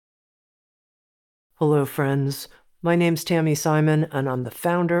Hello, friends. My name's Tami Simon, and I'm the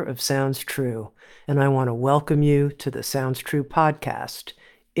founder of Sounds True, and I want to welcome you to the Sounds True podcast,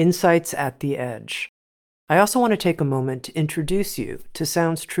 Insights at the Edge. I also want to take a moment to introduce you to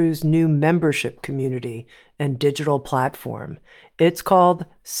Sounds True's new membership community and digital platform. It's called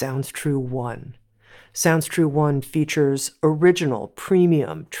Sounds True One. Sounds True One features original,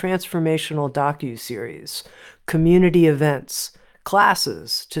 premium, transformational docuseries, community events,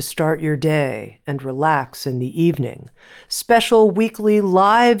 classes to start your day and relax in the evening, special weekly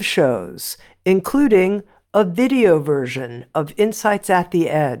live shows, including a video version of Insights at the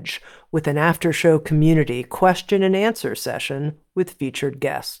Edge with an after-show community question and answer session with featured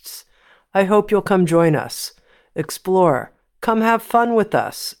guests. I hope you'll come join us, explore, come have fun with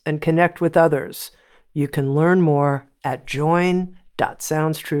us, and connect with others. You can learn more at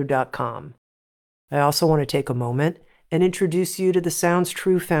join.soundstrue.com. I also want to take a moment and introduce you to the Sounds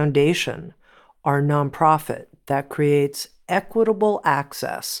True Foundation, our nonprofit that creates equitable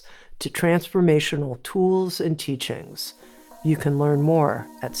access to transformational tools and teachings. You can learn more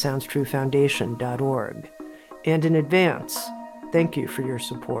at soundstruefoundation.org. And in advance, thank you for your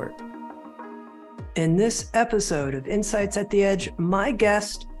support. In this episode of Insights at the Edge, my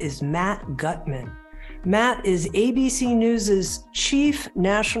guest is Matt Gutman. Matt is ABC News' chief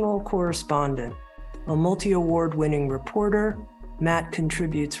national correspondent. A multi-award-winning reporter, Matt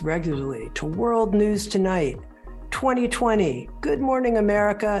contributes regularly to World News Tonight, 2020, Good Morning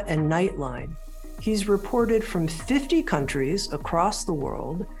America, and Nightline. He's reported from 50 countries across the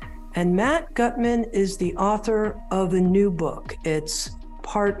world, and Matt Gutman is the author of a new book. It's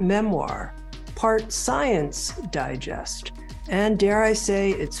part memoir, part science digest, and dare I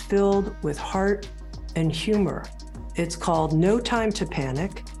say, it's filled with heart and humor. It's called No Time to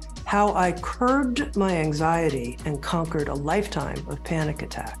Panic: How I Curbed My Anxiety and Conquered a Lifetime of Panic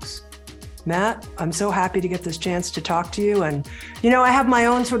Attacks. Matt, I'm so happy to get this chance to talk to you. And, I have my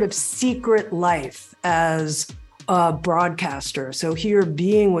own sort of secret life as a broadcaster. So here,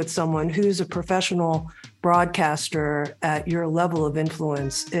 being with someone who's a professional broadcaster at your level of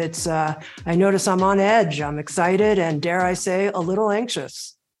influence, I notice I'm on edge. I'm excited and, dare I say, a little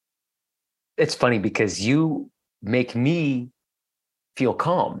anxious. It's funny because you make me feel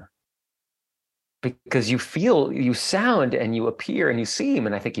calm. Because you sound and you appear and you seem,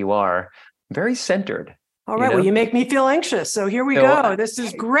 and I think you are, very centered. All right, well, you make me feel anxious. So here we go. This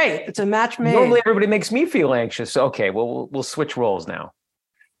is great. It's a match made. Normally everybody makes me feel anxious. Okay, well, we'll switch roles now.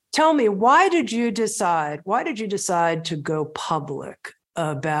 Tell me, why did you decide to go public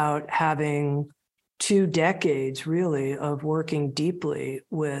about having 2 decades, really, of working deeply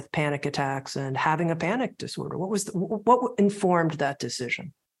with panic attacks and having a panic disorder? What informed that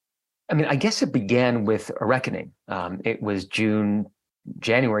decision? I mean, I guess it began with a reckoning. It was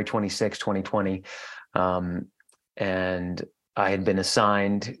January 26, 2020. And I had been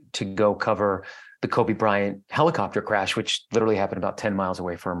assigned to go cover the Kobe Bryant helicopter crash, which literally happened about 10 miles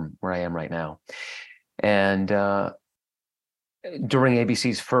away from where I am right now. And during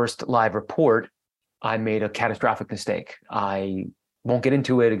ABC's first live report, I made a catastrophic mistake. I won't get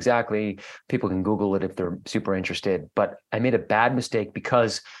into it exactly. People can Google it if they're super interested. But I made a bad mistake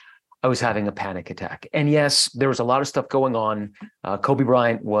because I was having a panic attack. And yes, there was a lot of stuff going on. Kobe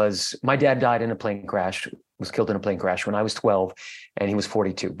Bryant my dad died in a plane crash, was killed in a plane crash when I was 12, and he was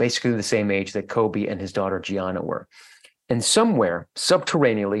 42, basically the same age that Kobe and his daughter Gianna were. And somewhere,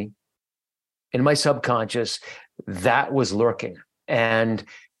 subterraneously, in my subconscious, that was lurking. And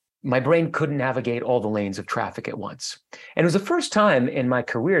my brain couldn't navigate all the lanes of traffic at once. And it was the first time in my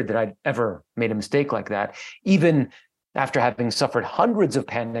career that I'd ever made a mistake like that, even after having suffered hundreds of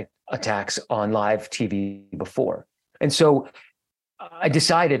panic attacks on live TV before. And so I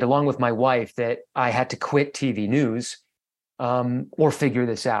decided, along with my wife, that I had to quit TV news or figure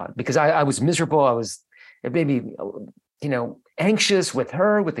this out, because I was miserable. It made me, anxious with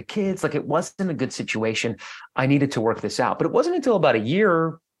her, with the kids. Like, it wasn't a good situation. I needed to work this out. But it wasn't until about a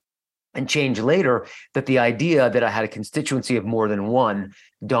year and change later that the idea that I had a constituency of more than one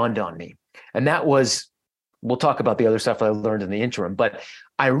dawned on me. And that was, we'll talk about the other stuff I learned in the interim, but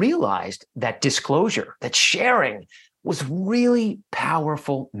I realized that disclosure, that sharing, was really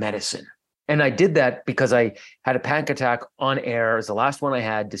powerful medicine. And I did that because I had a panic attack on air. It was the last one I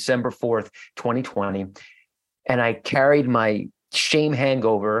had, December 4th, 2020. And I carried my shame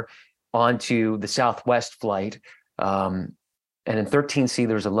hangover onto the Southwest flight. And in 13C,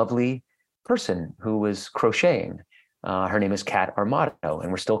 there was a lovely person who was crocheting. Her name is Kat Armato, and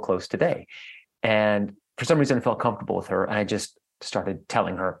we're still close today. And for some reason, I felt comfortable with her, and I just started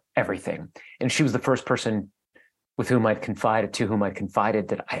telling her everything. And she was the first person to whom I'd confided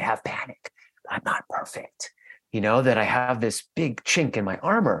that I have panic. I'm not perfect, that I have this big chink in my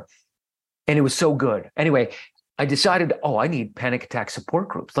armor. And it was so good. Anyway, I decided, I need panic attack support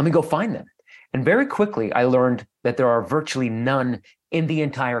groups. Let me go find them. And very quickly, I learned that there are virtually none in the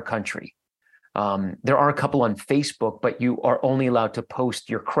entire country. There are a couple on Facebook, but you are only allowed to post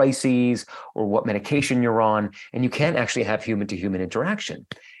your crises or what medication you're on, and you can't actually have human-to-human interaction.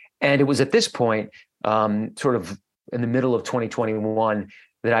 And it was at this point, sort of in the middle of 2021,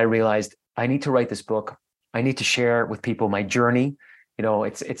 that I realized I need to write this book. I need to share with people my journey.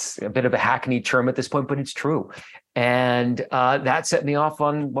 It's a bit of a hackneyed term at this point, but it's true. And that set me off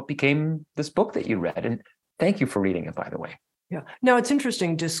on what became this book that you read. And thank you for reading it, by the way. Yeah. Now, it's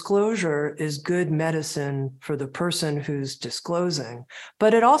interesting. Disclosure is good medicine for the person who's disclosing,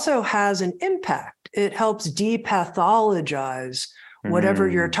 but it also has an impact. It helps depathologize whatever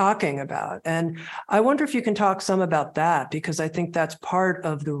you're talking about. And I wonder if you can talk some about that, because I think that's part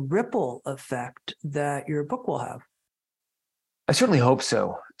of the ripple effect that your book will have. I certainly hope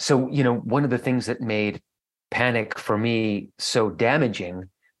so. So, one of the things that made panic for me so damaging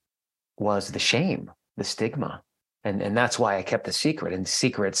was the shame, the stigma. And that's why I kept the secret. And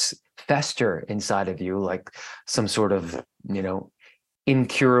secrets fester inside of you like some sort of,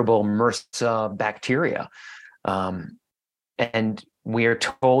 incurable MRSA bacteria. And we are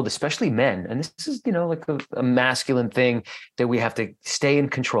told, especially men, and this is, like a masculine thing, that we have to stay in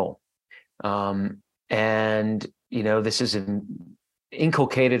control. This is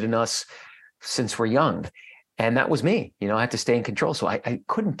inculcated in us since we're young. And that was me. I had to stay in control. So I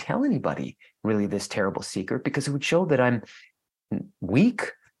couldn't tell anybody really this terrible secret, because it would show that I'm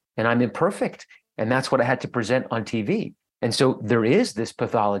weak and I'm imperfect. And that's what I had to present on TV. And so there is this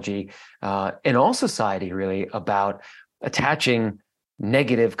pathology in all society, really, about attaching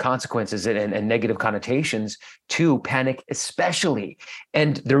negative consequences and negative connotations to panic, especially.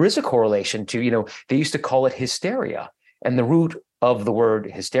 And there is a correlation to, they used to call it hysteria. And the root of the word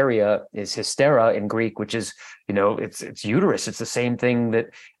hysteria is hystera in Greek, which is, it's uterus. It's the same thing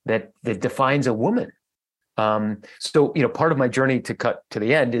that defines a woman. So part of my journey, to cut to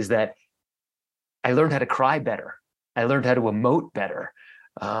the end, is that I learned how to cry better. I learned how to emote better.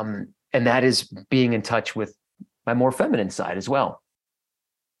 And that is being in touch with my more feminine side as well.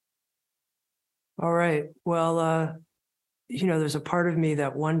 All right. Well, there's a part of me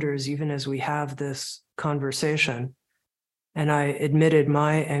that wonders, even as we have this conversation, and I admitted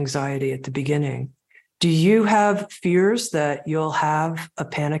my anxiety at the beginning, do you have fears that you'll have a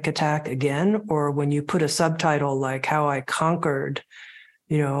panic attack again? Or when you put a subtitle like "How I Conquered,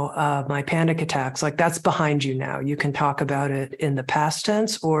 my panic attacks," like that's behind you now, you can talk about it in the past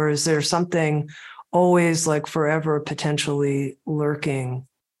tense? Or is there something always like forever potentially lurking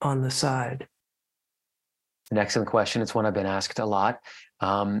on the side? An excellent question. It's one I've been asked a lot.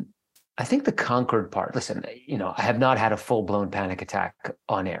 I think the conquered part, listen, I have not had a full-blown panic attack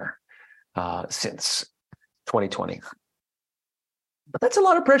on air since 2020. But that's a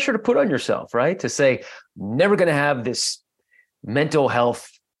lot of pressure to put on yourself, right? To say, never going to have this mental health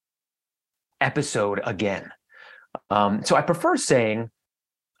episode again. So I prefer saying,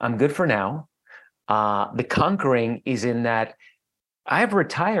 I'm good for now. The conquering is in that I've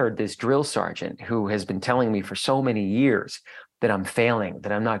retired this drill sergeant who has been telling me for so many years that I'm failing,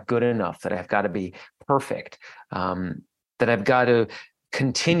 that I'm not good enough, that I've got to be perfect, that I've got to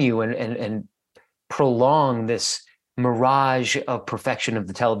continue and prolong this mirage of perfection of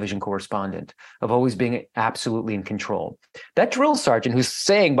the television correspondent, of always being absolutely in control. That drill sergeant who's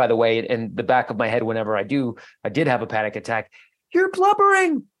saying, by the way, in the back of my head whenever I did have a panic attack, "You're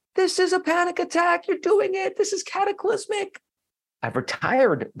blubbering. This is a panic attack. You're doing it. This is cataclysmic." I've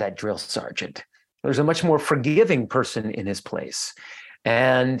retired that drill sergeant. There's a much more forgiving person in his place.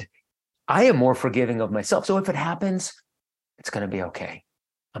 And I am more forgiving of myself. So if it happens, it's going to be okay.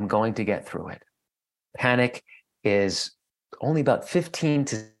 I'm going to get through it. Panic is only about 15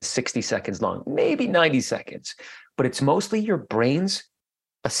 to 60 seconds long, maybe 90 seconds, but it's mostly your brain's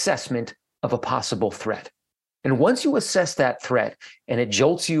assessment of a possible threat. And once you assess that threat and it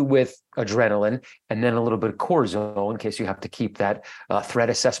jolts you with adrenaline and then a little bit of cortisol in case you have to keep that threat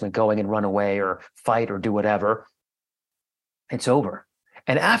assessment going and run away or fight or do whatever, it's over.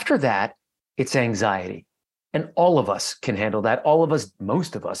 And after that, it's anxiety. And all of us can handle that. All of us,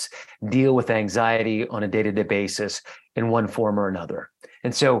 most of us, deal with anxiety on a day-to-day basis in one form or another.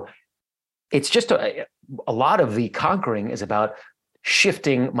 And so it's just a lot of the conquering is about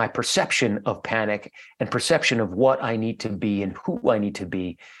shifting my perception of panic and perception of what I need to be and who I need to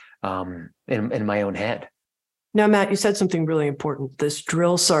be in my own head. Now, Matt, you said something really important. This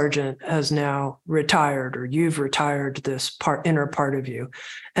drill sergeant has now retired, or you've retired this inner part of you.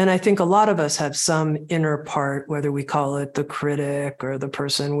 And I think a lot of us have some inner part, whether we call it the critic or the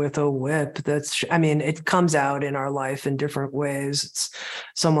person with a whip. It comes out in our life in different ways. It's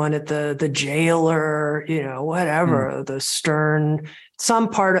someone at the jailer, whatever, the stern, some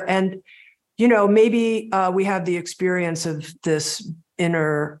part. And, maybe we have the experience of this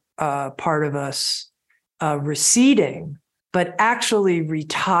inner part of us receding, but actually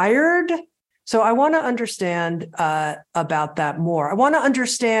retired. So I want to understand about that more. I want to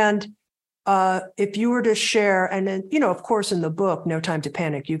understand if you were to share, and then, of course, in the book, No Time to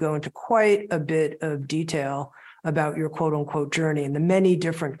Panic, you go into quite a bit of detail about your quote unquote journey and the many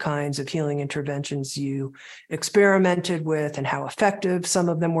different kinds of healing interventions you experimented with and how effective some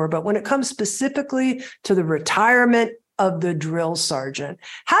of them were. But when it comes specifically to the retirement of the drill sergeant,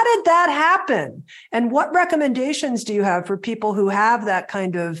 how did that happen? And what recommendations do you have for people who have that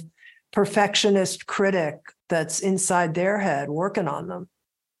kind of perfectionist critic that's inside their head working on them?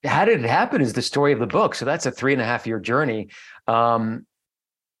 How did it happen is the story of the book. So that's a 3.5-year journey.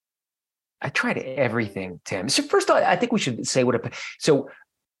 I tried everything, Tim. So first, I think we should say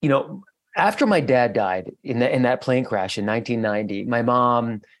after my dad died in that plane crash in 1990, my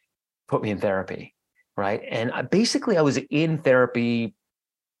mom put me in therapy, right? And I was in therapy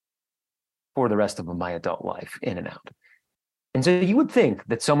for the rest of my adult life, in and out. And so you would think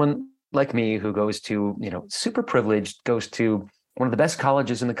that someone like me who goes to, super privileged, goes to one of the best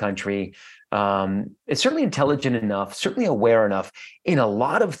colleges in the country, is certainly intelligent enough, certainly aware enough, in a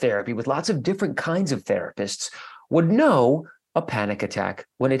lot of therapy with lots of different kinds of therapists, would know a panic attack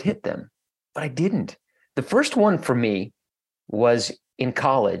when it hit them. But I didn't. The first one for me was in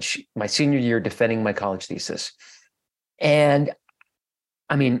college, my senior year, defending my college thesis. And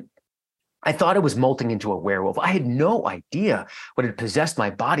I thought I was molting into a werewolf. I had no idea what had possessed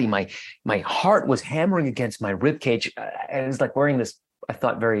my body. My heart was hammering against my ribcage. And it was like wearing this, I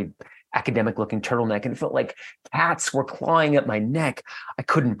thought, very academic looking turtleneck. And it felt like cats were clawing at my neck. I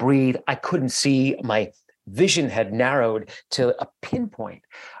couldn't breathe. I couldn't see. My vision had narrowed to a pinpoint.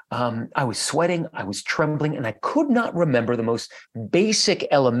 I was sweating. I was trembling. And I could not remember the most basic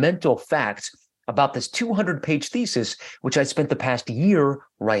elemental facts about this 200-page thesis, which I spent the past year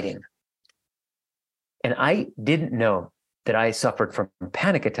writing. And I didn't know that I suffered from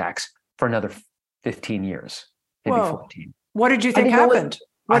panic attacks for another 15 years, maybe 14. What did you think happened?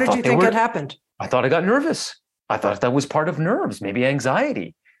 What did you think had happened? I thought I got nervous. I thought that was part of nerves, maybe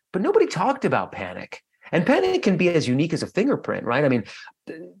anxiety. But nobody talked about panic. And panic can be as unique as a fingerprint, right? I mean,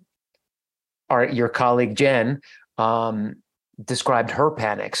 your colleague Jen described her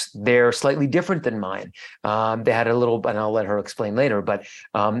panics. They're slightly different than mine. They had a little, and I'll let her explain later, but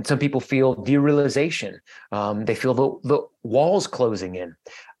some people feel derealization. They feel the walls closing in.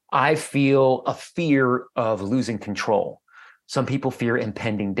 I feel a fear of losing control. Some people fear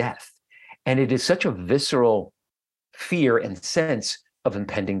impending death. And it is such a visceral fear and sense of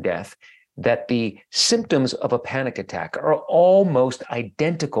impending death that the symptoms of a panic attack are almost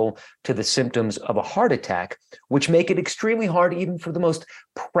identical to the symptoms of a heart attack, which make it extremely hard even for the most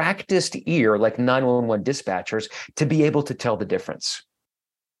practiced ear, like 911 dispatchers, to be able to tell the difference.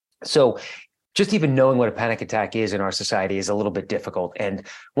 So just even knowing what a panic attack is in our society is a little bit difficult. And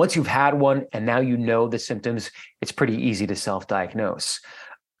once you've had one and now you know the symptoms, it's pretty easy to self-diagnose.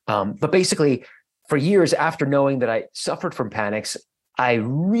 But basically, for years after knowing that I suffered from panics, I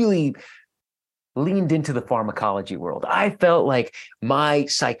really leaned into the pharmacology world. I felt like my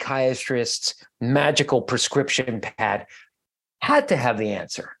psychiatrist's magical prescription pad had to have the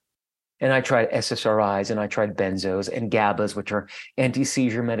answer. And I tried SSRIs, and I tried benzos and GABAs, which are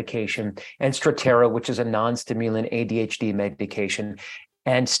anti-seizure medication, and Strattera, which is a non-stimulant ADHD medication,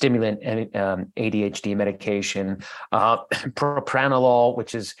 and stimulant ADHD medication, propranolol,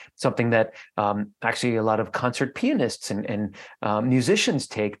 which is something that actually a lot of concert pianists and musicians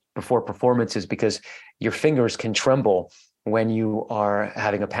take before performances, because your fingers can tremble when you are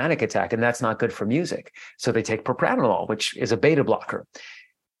having a panic attack, and that's not good for music. So they take propranolol, which is a beta blocker.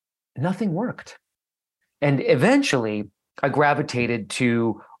 Nothing worked. And eventually I gravitated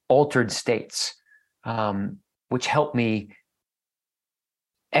to altered states, which helped me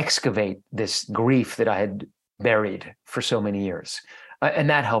excavate this grief that I had buried for so many years. And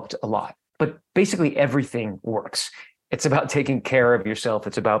that helped a lot. But basically everything works. It's about taking care of yourself.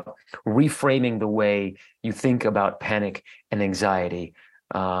 It's about reframing the way you think about panic and anxiety.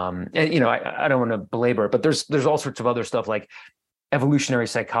 And I don't want to belabor it, but there's all sorts of other stuff like evolutionary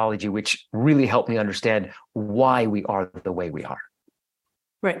psychology, which really helped me understand why we are the way we are.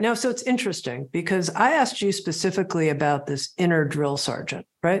 Right. Now, so it's interesting because I asked you specifically about this inner drill sergeant,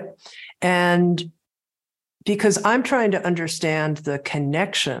 right? And because I'm trying to understand the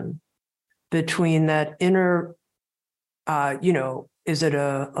connection between that inner, is it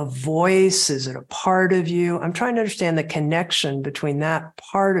a voice? Is it a part of you? I'm trying to understand the connection between that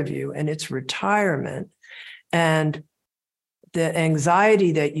part of you and its retirement and the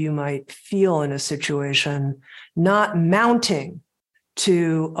anxiety that you might feel in a situation, not mounting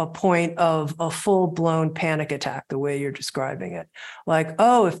to a point of a full-blown panic attack, the way you're describing it. Like,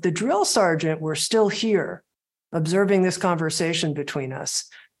 oh, if the drill sergeant were still here observing this conversation between us,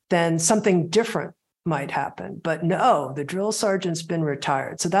 then something different might happen. But no, the drill sergeant's been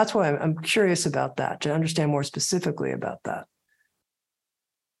retired. So that's why I'm curious about that, to understand more specifically about that.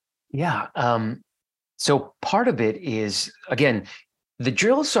 Yeah. So part of it is, again, the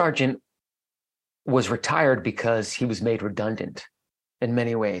drill sergeant was retired because he was made redundant in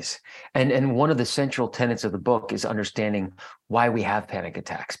many ways. And one of the central tenets of the book is understanding why we have panic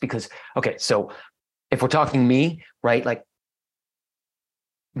attacks. Because, okay, so if we're talking me, right, like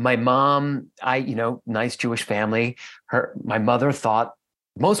my mom, nice Jewish family, my mother thought,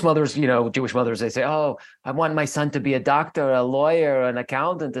 most mothers, Jewish mothers, they say, oh, I want my son to be a doctor, a lawyer, an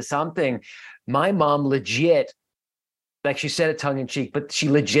accountant, or something. My mom legit, like she said it tongue in cheek, but she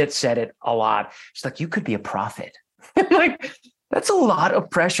legit said it a lot. She's like, you could be a prophet. Like, that's a lot of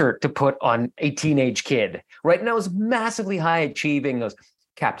pressure to put on a teenage kid, right? And I was massively high achieving. I was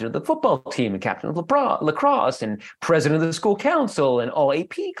captain of the football team and captain of lacrosse and president of the school council and all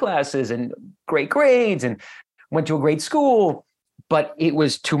AP classes and great grades and went to a great school, but it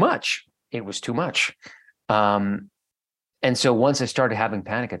was too much. It was too much. And so once I started having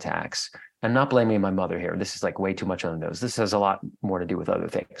panic attacks, I'm not blaming my mother here. This is like way too much on the nose. This has a lot more to do with other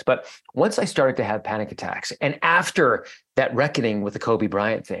things. But once I started to have panic attacks, and after that reckoning with the Kobe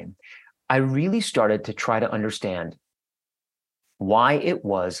Bryant thing, I really started to try to understand why it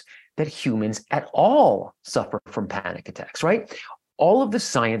was that humans at all suffer from panic attacks, right? All of the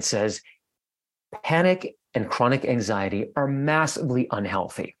science says panic and chronic anxiety are massively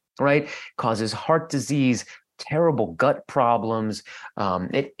unhealthy, right? Causes heart disease, terrible gut problems.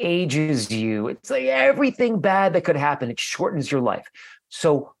 It ages you. It's like everything bad that could happen. It shortens your life.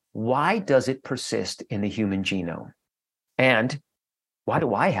 So why does it persist in the human genome? And why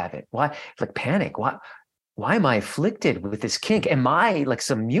do I have it? Why, like panic? Why am I afflicted with this kink? Am I like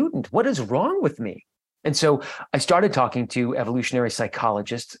some mutant? What is wrong with me? And so I started talking to evolutionary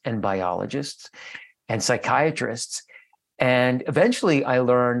psychologists and biologists and psychiatrists. And eventually I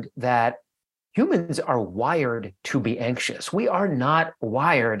learned that humans are wired to be anxious. We are not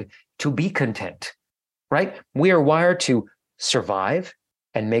wired to be content, right? We are wired to survive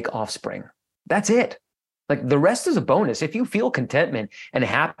and make offspring. That's it. Like the rest is a bonus. If you feel contentment and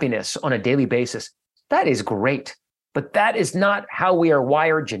happiness on a daily basis, that is great. But that is not how we are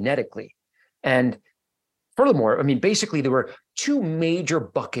wired genetically. And furthermore, I mean, basically there were two major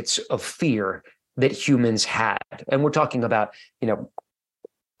buckets of fear that humans had. And we're talking about,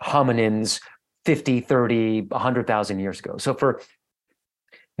 hominins 50, 30, 100,000 years ago. So for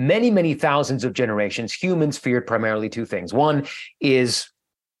many, many thousands of generations, humans feared primarily two things. One is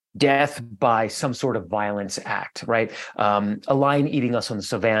death by some sort of violence act, right? A lion eating us on the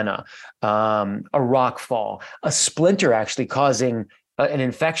savannah, a rock fall, a splinter actually causing an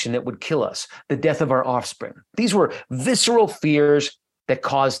infection that would kill us, the death of our offspring. These were visceral fears that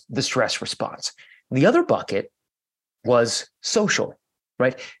caused the stress response. The other bucket was social,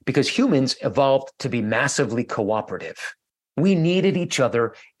 right? Because humans evolved to be massively cooperative. We needed each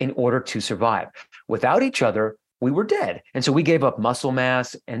other in order to survive. Without each other, we were dead. And so we gave up muscle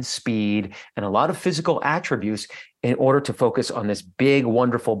mass and speed and a lot of physical attributes in order to focus on this big,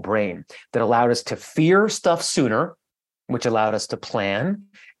 wonderful brain that allowed us to fear stuff sooner, which allowed us to plan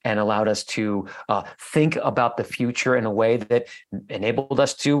and allowed us to think about the future in a way that enabled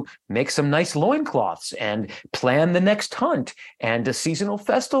us to make some nice loincloths and plan the next hunt and a seasonal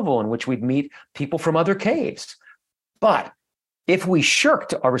festival in which we'd meet people from other caves. But if we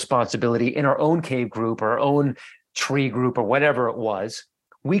shirked our responsibility in our own cave group or our own tree group or whatever it was,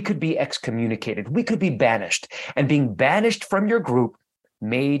 we could be excommunicated. We could be banished. And being banished from your group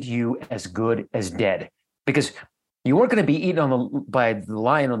made you as good as dead because you weren't going to be eaten by the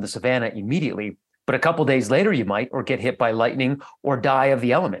lion on the savannah immediately, but a couple days later you might, or get hit by lightning or die of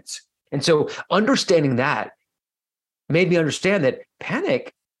the elements. And so understanding that made me understand that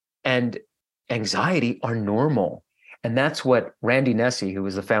panic and anxiety are normal. And that's what Randy Nesse, who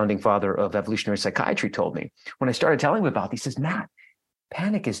was the founding father of evolutionary psychiatry, told me. When I started telling him about it, he says, Matt,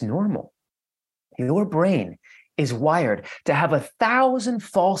 panic is normal. Your brain is wired to have 1,000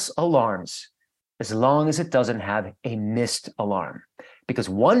 false alarms as long as it doesn't have a missed alarm. Because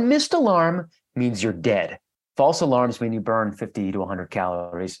one missed alarm means you're dead. False alarms mean you burn 50 to 100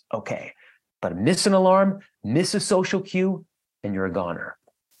 calories. Okay. But miss an alarm, miss a social cue, and you're a goner.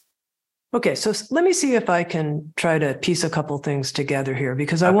 Okay, so let me see if I can try to piece a couple things together here,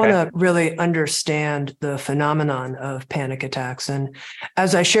 because I want to really understand the phenomenon of panic attacks. And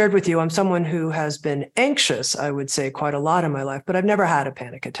as I shared with you, I'm someone who has been anxious, I would say, quite a lot in my life, but I've never had a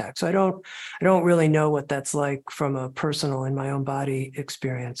panic attack. So I don't really know what that's like from a personal in my own body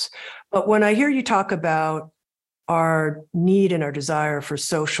experience. But when I hear you talk about our need and our desire for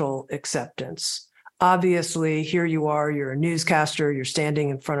social acceptance, obviously, here you are, you're a newscaster, you're standing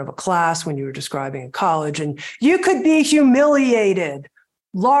in front of a class when you were describing in college, and you could be humiliated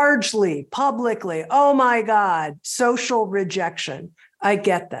largely, publicly. Oh my God, social rejection. I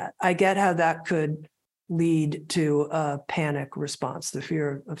get that. I get how that could lead to a panic response, the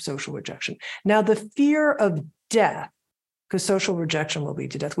fear of social rejection. Now, the fear of death, because social rejection will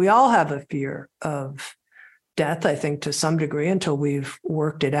lead to death. We all have a fear of death, I think, to some degree, until we've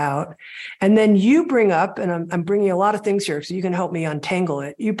worked it out. And then you bring up, and I'm bringing a lot of things here so you can help me untangle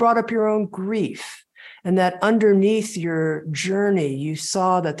it. You brought up your own grief, and that underneath your journey, you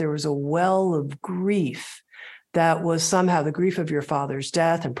saw that there was a well of grief that was somehow the grief of your father's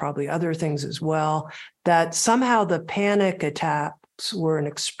death, and probably other things as well, that somehow the panic attacks were an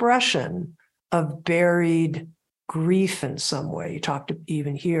expression of buried grief in some way. You talked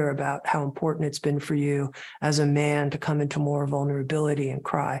even here about how important it's been for you as a man to come into more vulnerability and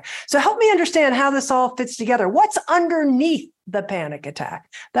cry. So help me understand how this all fits together. What's underneath the panic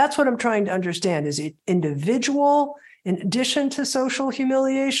attack? That's what I'm trying to understand. Is it individual in addition to social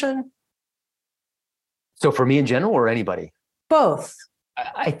humiliation? So for me in general, or anybody? Both.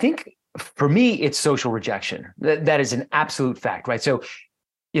 I think for me, it's social rejection. That is an absolute fact, right? So,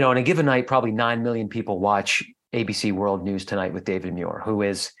 on a given night, probably 9 million people watch ABC World News Tonight with David Muir, who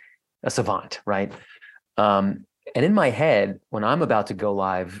is a savant, right? And in my head, when I'm about to go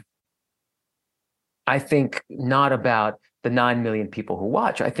live, I think not about the 9 million people who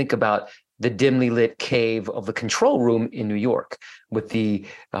watch. I think about the dimly lit cave of the control room in New York with the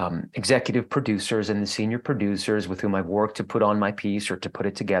executive producers and the senior producers with whom I've worked to put on my piece or to put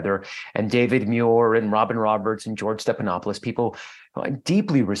it together, and David Muir and Robin Roberts and George Stephanopoulos, people who I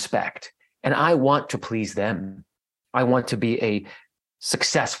deeply respect. And I want to please them. I want to be a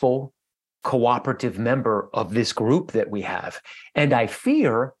successful, cooperative member of this group that we have. And I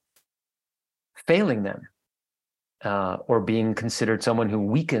fear failing them or being considered someone who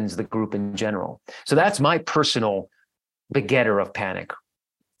weakens the group in general. So that's my personal begetter of panic.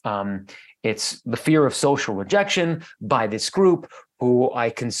 It's the fear of social rejection by this group who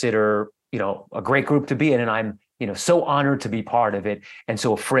I consider, a great group to be in. And I'm so honored to be part of it and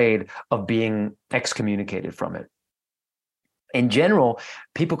so afraid of being excommunicated from it. In general,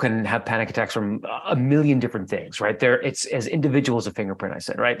 people can have panic attacks from a million different things, right? It's as individual as a fingerprint, I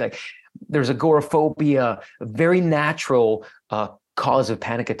said, right? Like there's agoraphobia, a very natural cause of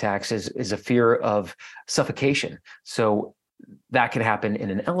panic attacks is a fear of suffocation. So that can happen in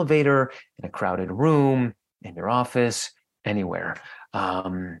an elevator, in a crowded room, in your office, anywhere.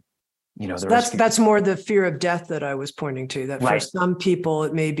 That's more the fear of death that I was pointing to, that for some people,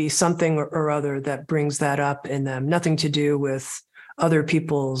 it may be something or other that brings that up in them, nothing to do with other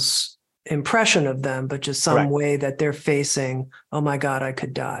people's impression of them, but just some way that they're facing, oh my God, I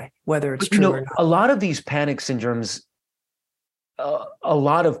could die, whether it's true or not. A lot of these panic syndromes, a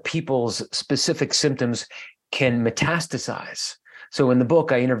lot of people's specific symptoms can metastasize. So in the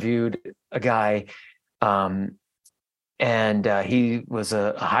book, I interviewed a guy, and he was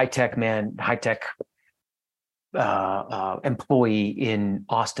a high-tech employee in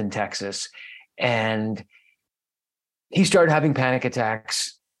Austin, Texas. And he started having panic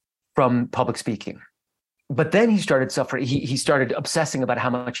attacks from public speaking. But then he started suffering. He started obsessing about how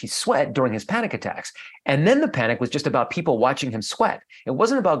much he sweat during his panic attacks. And then the panic was just about people watching him sweat. It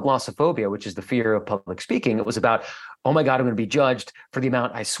wasn't about glossophobia, which is the fear of public speaking. It was about, oh my God, I'm going to be judged for the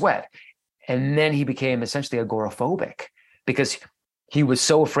amount I sweat. And then he became essentially agoraphobic because he was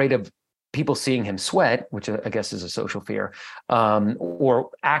so afraid of people seeing him sweat, which I guess is a social fear, or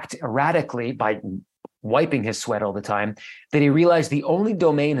act erratically by wiping his sweat all the time, that he realized the only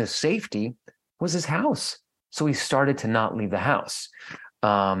domain of safety was his house. So he started to not leave the house.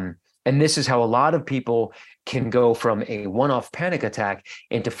 And this is how a lot of people can go from a one-off panic attack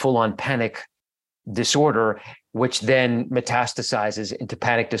into full-on panic disorder, which then metastasizes into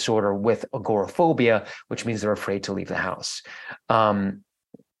panic disorder with agoraphobia, which means they're afraid to leave the house.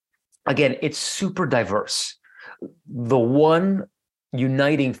 Again, it's super diverse. the one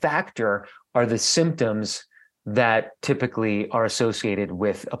uniting factor are the symptoms that typically are associated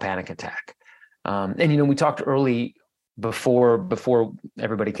with a panic attack. And we talked early before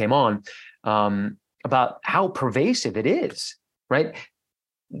everybody came on about how pervasive it is, right?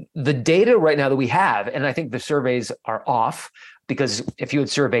 The data right now that we have, and I think the surveys are off, because if you had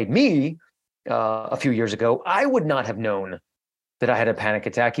surveyed me a few years ago, I would not have known that I had a panic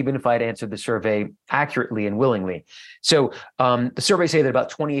attack, even if I had answered the survey accurately and willingly. So the surveys say that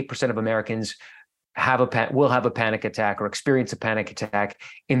about 28% of Americans will have a panic attack or experience a panic attack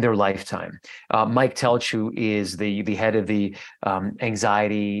in their lifetime. Mike Telch, who is the head of the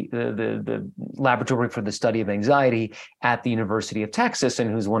anxiety, the laboratory for the study of anxiety at the University of Texas,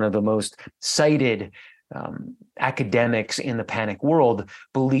 and who's one of the most cited academics in the panic world,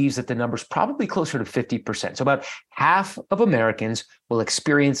 believes that the number is probably closer to 50%. So about half of Americans will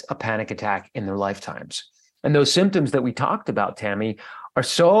experience a panic attack in their lifetimes. And those symptoms that we talked about, Tami, are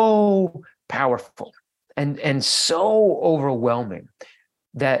so powerful and so overwhelming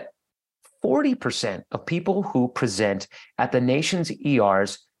that 40% of people who present at the nation's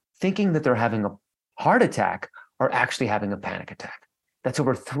ERs thinking that they're having a heart attack are actually having a panic attack. That's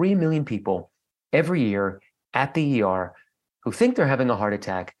over 3 million people every year at the ER who think they're having a heart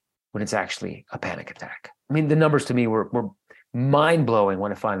attack when it's actually a panic attack. I mean, the numbers to me were mind-blowing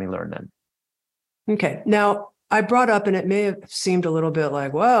when I finally learned them. Okay. Now, I brought up, and it may have seemed a little bit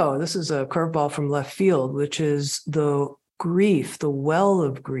like, whoa, this is a curveball from left field, which is the grief, the well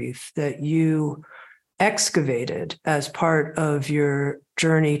of grief that you excavated as part of your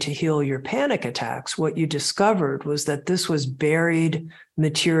journey to heal your panic attacks. What you discovered was that this was buried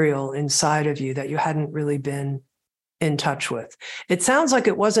material inside of you that you hadn't really been in touch with. It sounds like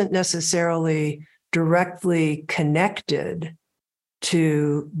it wasn't necessarily directly connected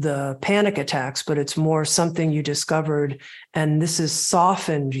to the panic attacks, but it's more something you discovered, and this has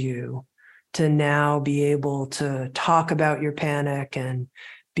softened you to now be able to talk about your panic and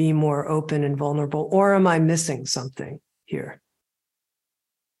be more open and vulnerable. Or am I missing something here?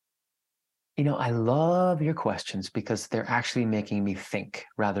 I love your questions because they're actually making me think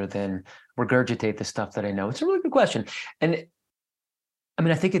rather than regurgitate the stuff that I know. It's a really good question. And I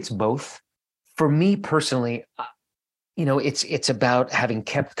mean, I think it's both. For me personally, it's about having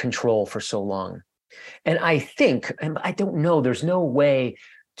kept control for so long. And I think, and I don't know, there's no way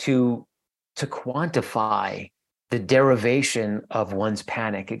to quantify the derivation of one's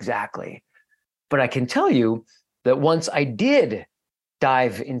panic exactly. But I can tell you that once I did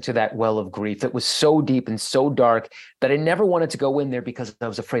dive into that well of grief that was so deep and so dark that I never wanted to go in there because I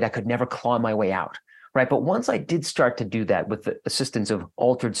was afraid I could never claw my way out. Right. But once I did start to do that with the assistance of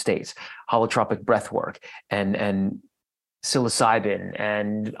altered states, holotropic breath work, and psilocybin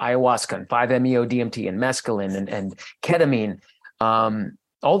and ayahuasca and 5-MeO-DMT and mescaline and ketamine,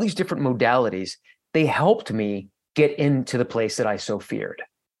 all these different modalities, they helped me get into the place that I so feared.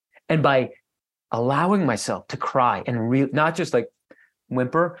 And by allowing myself to cry and not just like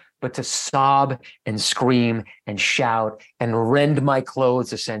whimper, but to sob and scream and shout and rend my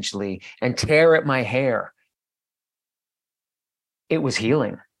clothes essentially and tear at my hair, it was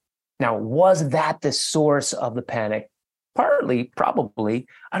healing. Now, was that the source of the panic? Partly, probably.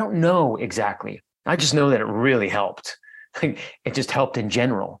 I don't know exactly. I just know that it really helped. It just helped in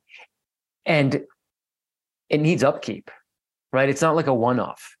general. And it needs upkeep, right? It's not like a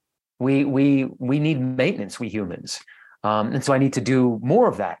one-off. We need maintenance, we humans. And so I need to do more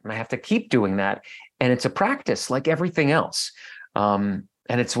of that. And I have to keep doing that. And it's a practice like everything else. And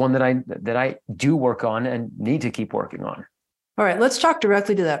it's one that I do work on and need to keep working on. All right, let's talk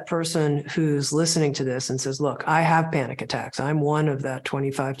directly to that person who's listening to this and says, look, I have panic attacks. I'm one of that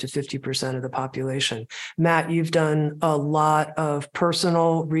 25 to 50% of the population. Matt, you've done a lot of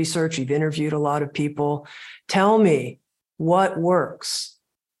personal research. You've interviewed a lot of people. Tell me what works.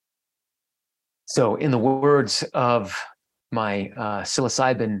 So in the words of my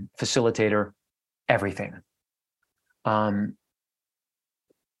psilocybin facilitator, everything. I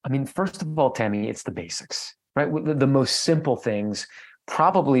mean, first of all, Tami, it's the basics. Right? The most simple things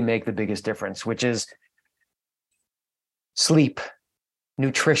probably make the biggest difference, which is sleep,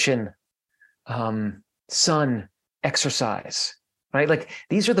 nutrition, sun, exercise, right? Like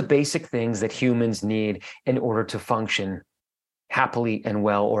these are the basic things that humans need in order to function happily and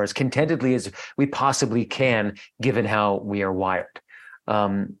well, or as contentedly as we possibly can, given how we are wired.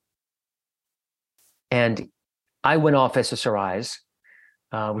 And I went off SSRIs,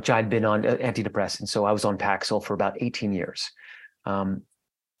 which I'd been on antidepressants. So I was on Paxil for about 18 years. Some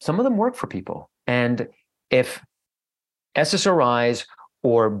of them work for people. And if SSRIs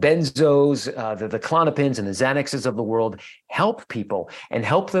or benzos, the Klonopins and the Xanaxes of the world help people and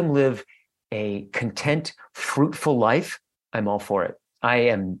help them live a content, fruitful life, I'm all for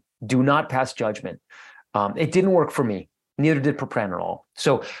it. Do not pass judgment. It didn't work for me. Neither did propranolol.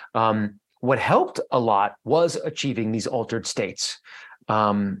 So what helped a lot was achieving these altered states.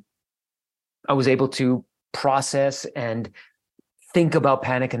 I was able to process and think about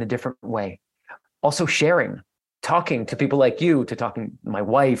panic in a different way. Also sharing, talking to people like you, to talking to my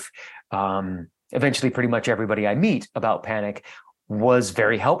wife, eventually pretty much everybody I meet about panic was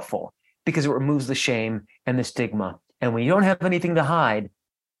very helpful because it removes the shame and the stigma. And when you don't have anything to hide,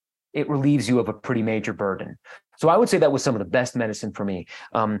 it relieves you of a pretty major burden. So I would say that was some of the best medicine for me,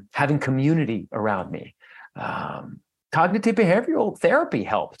 having community around me. Cognitive behavioral therapy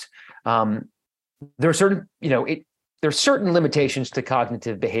helped. There are certain, there's certain limitations to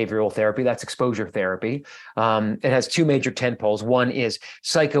cognitive behavioral therapy. That's exposure therapy. It has two major tentpoles. One is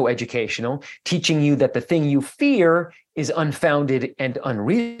psychoeducational, teaching you that the thing you fear is unfounded and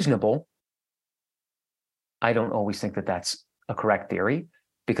unreasonable. I don't always think that that's a correct theory,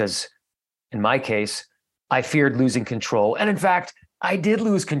 because in my case, I feared losing control. And in fact, I did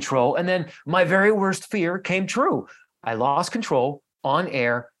lose control. And then my very worst fear came true. I lost control on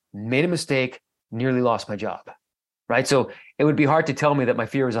air, made a mistake, nearly lost my job. Right. So it would be hard to tell me that my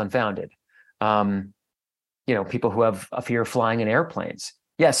fear is unfounded. People who have a fear of flying in airplanes.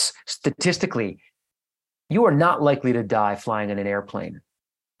 Yes, statistically, you are not likely to die flying in an airplane.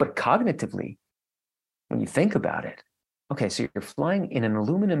 But cognitively, when you think about it, okay, so you're flying in an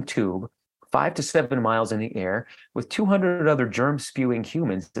aluminum tube 5 to 7 miles in the air with 200 other germ-spewing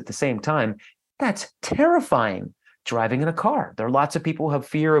humans at the same time. That's terrifying. Driving in a car. There are lots of people who have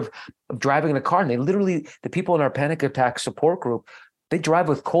fear of driving in a car, and the people in our panic attack support group, they drive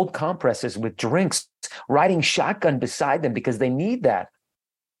with cold compresses, with drinks, riding shotgun beside them because they need that.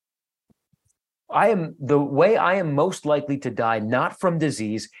 The way I am most likely to die, not from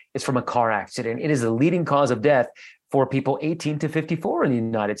disease, is from a car accident. It is the leading cause of death for people 18 to 54 in the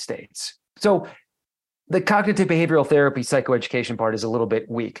United States. So the cognitive behavioral therapy psychoeducation part is a little bit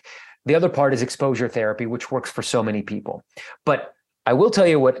weak. The other part is exposure therapy, which works for so many people. But I will tell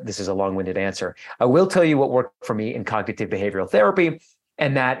you this is a long-winded answer. I will tell you what worked for me in cognitive behavioral therapy,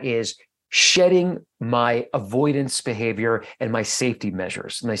 and that is shedding my avoidance behavior and my safety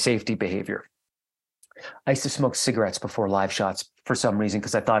measures, my safety behavior. I used to smoke cigarettes before live shots for some reason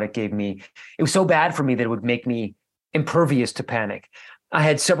because I thought it was so bad for me that it would make me impervious to panic. I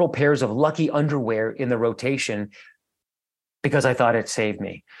had several pairs of Lucky underwear in the rotation because I thought it saved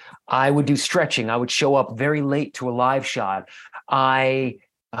me. I would do stretching. I would show up very late to a live shot. I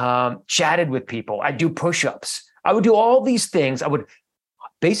chatted with people. I'd do push-ups. I would do all these things. I would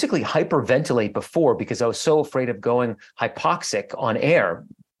basically hyperventilate before because I was so afraid of going hypoxic on air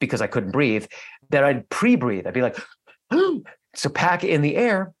because I couldn't breathe that I'd pre-breathe. I'd be like, so pack in the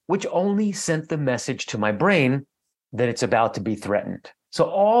air, which only sent the message to my brain that it's about to be threatened. So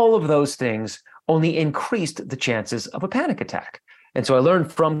all of those things only increased the chances of a panic attack. And so I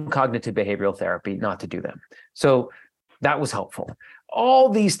learned from cognitive behavioral therapy not to do them. So that was helpful. All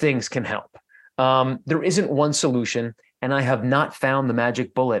these things can help. There isn't one solution, and I have not found the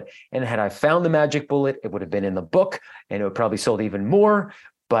magic bullet. And had I found the magic bullet, it would have been in the book, and it would probably sold even more.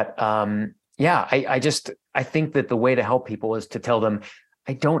 But I think that the way to help people is to tell them,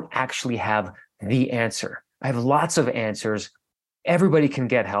 I don't actually have the answer. I have lots of answers. Everybody can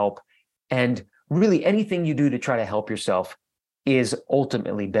get help. And really anything you do to try to help yourself is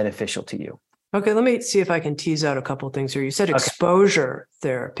ultimately beneficial to you. Okay, let me see if I can tease out a couple of things here. You said exposure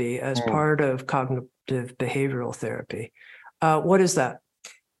therapy as part of cognitive behavioral therapy. What is that?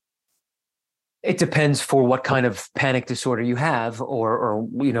 It depends for what kind of panic disorder you have or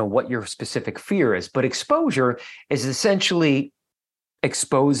what your specific fear is. But exposure is essentially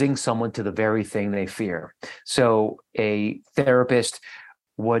exposing someone to the very thing they fear. So a therapist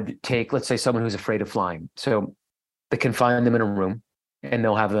would take, let's say, someone who's afraid of flying. So they confine them in a room and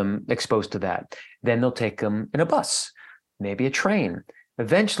they'll have them exposed to that. Then they'll take them in a bus, maybe a train.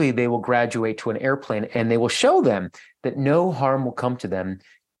 Eventually, they will graduate to an airplane and they will show them that no harm will come to them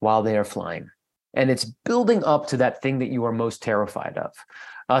while they are flying. And it's building up to that thing that you are most terrified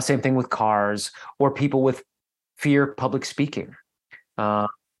of. Same thing with cars or people with fear of public speaking. So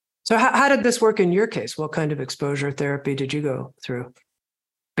how did this work in your case? What kind of exposure therapy did you go through?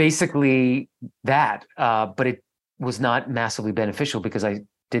 Basically that, but it was not massively beneficial because I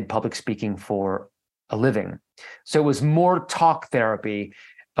did public speaking for a living. So it was more talk therapy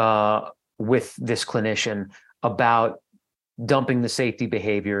with this clinician about dumping the safety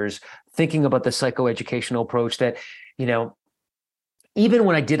behaviors, thinking about the psychoeducational approach that, Even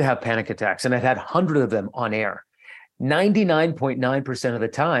when I did have panic attacks, and I've had hundreds of them on air, 99.9% of the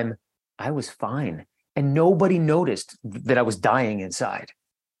time, I was fine. And nobody noticed that I was dying inside.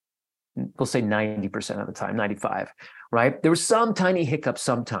 We'll say 90% of the time, 95, right? There was some tiny hiccups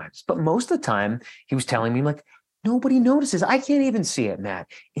sometimes, but most of the time he was telling me like, nobody notices. I can't even see it, Matt.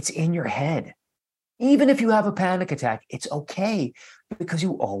 It's in your head. Even if you have a panic attack, it's okay because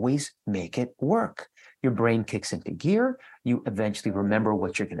you always make it work. Your brain kicks into gear. You eventually remember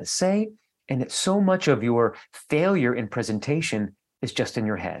what you're going to say. And it's so much of your failure in presentation is just in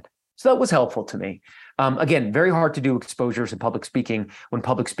your head. So that was helpful to me. Again, very hard to do exposures in public speaking when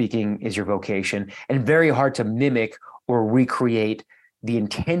public speaking is your vocation, and very hard to mimic or recreate the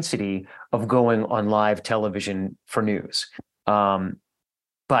intensity of going on live television for news.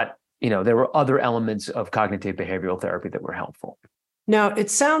 But there were other elements of cognitive behavioral therapy that were helpful. Now, it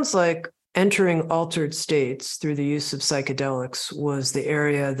sounds like entering altered states through the use of psychedelics was the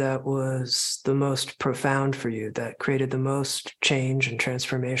area that was the most profound for you, that created the most change and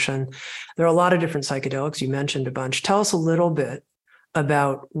transformation. There are a lot of different psychedelics. You mentioned a bunch. Tell us a little bit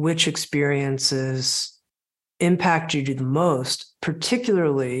about which experiences impacted you the most,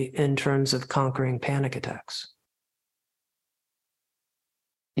 particularly in terms of conquering panic attacks.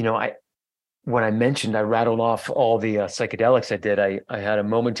 When I mentioned, I rattled off all the psychedelics I did, I had a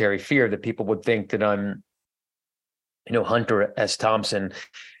momentary fear that people would think that I'm, Hunter S. Thompson,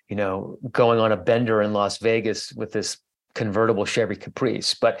 going on a bender in Las Vegas with this convertible Chevy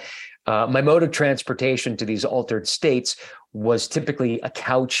Caprice. But my mode of transportation to these altered states was typically a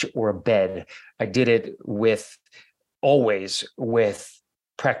couch or a bed. I did it always with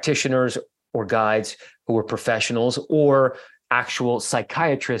practitioners or guides who were professionals or actual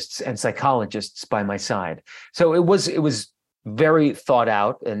psychiatrists and psychologists by my side. So it was very thought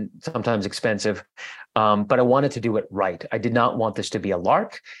out and sometimes expensive, but I wanted to do it right. I did not want this to be a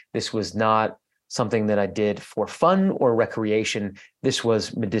lark. This was not something that I did for fun or recreation. This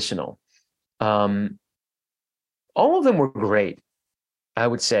was medicinal. All of them were great, I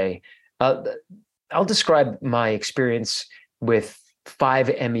would say. I'll describe my experience with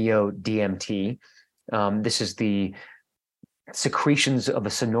 5-MeO-DMT. This is the secretions of a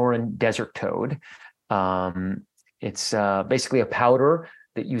Sonoran desert toad. It's basically a powder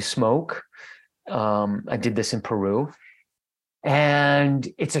that you smoke. I did this in Peru. And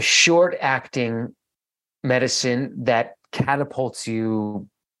it's a short-acting medicine that catapults you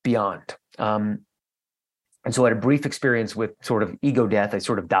beyond. And so I had a brief experience with sort of ego death. I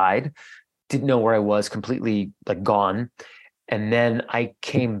sort of died, didn't know where I was, completely like gone. And then I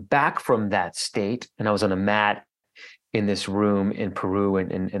came back from that state and I was on a mat in this room in Peru,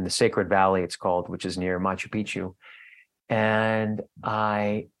 in the Sacred Valley, it's called, which is near Machu Picchu. And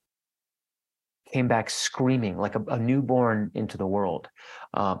I came back screaming like a newborn into the world,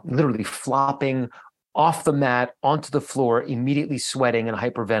 literally flopping off the mat onto the floor, immediately sweating and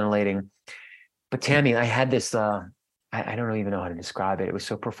hyperventilating. But Tami, I had this, I don't even know how to describe it. It was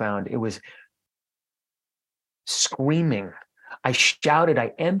so profound. It was screaming. I shouted,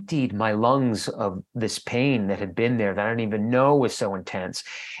 I emptied my lungs of this pain that had been there that I didn't even know was so intense.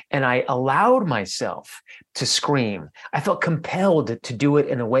 And I allowed myself to scream. I felt compelled to do it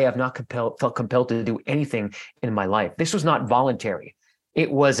in a way I've not felt compelled to do anything in my life. This was not voluntary.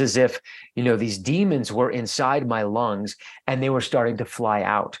 It was as if, these demons were inside my lungs and they were starting to fly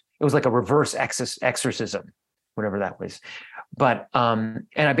out. It was like a reverse exorcism, whatever that was. But, and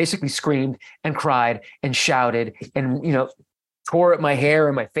I basically screamed and cried and shouted and, tore at my hair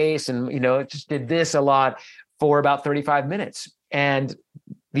and my face and, just did this a lot for about 35 minutes. And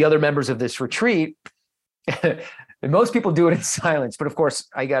the other members of this retreat, and most people do it in silence, but of course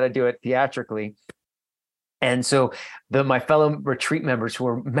I got to do it theatrically. And so my fellow retreat members, who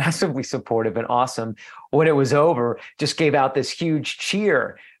were massively supportive and awesome, when it was over, just gave out this huge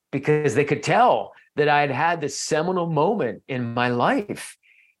cheer because they could tell that I had this seminal moment in my life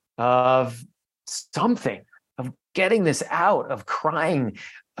of something, of getting this out, of crying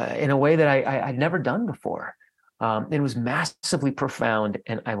in a way that I'd never done before. It was massively profound,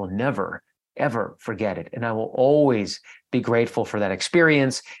 and I will never, ever forget it. And I will always be grateful for that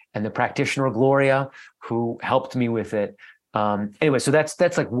experience and the practitioner, Gloria, who helped me with it. Anyway, so that's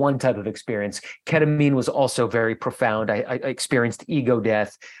like one type of experience. Ketamine was also very profound. I experienced ego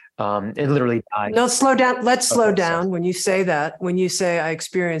death. It literally died. No, slow down. Let's slow down. When you say that, when you say I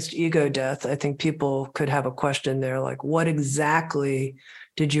experienced ego death, I think people could have a question there, like, what exactly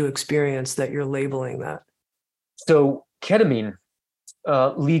did you experience that you're labeling that? So ketamine,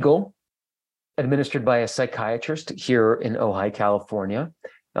 legal, administered by a psychiatrist here in Ojai, California.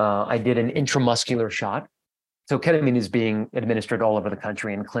 I did an intramuscular shot. So ketamine is being administered all over the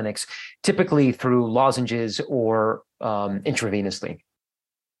country in clinics, typically through lozenges or intravenously.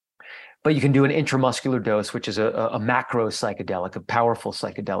 But you can do an intramuscular dose, which is a macro psychedelic, a powerful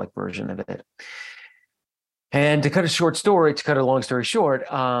psychedelic version of it. And to cut a long story short,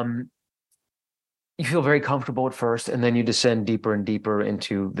 you feel very comfortable at first, and then you descend deeper and deeper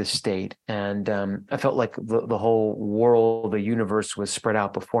into this state. And I felt like the whole world, the universe was spread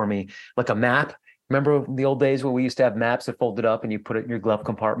out before me like a map. Remember the old days when we used to have maps that folded up and you put it in your glove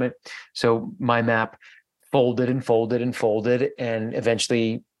compartment? So my map folded and folded and folded and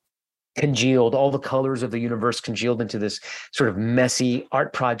eventually congealed. All the colors of the universe congealed into this sort of messy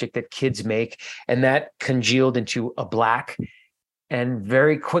art project that kids make. And that congealed into a black. And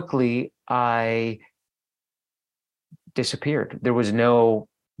very quickly, I disappeared. There was no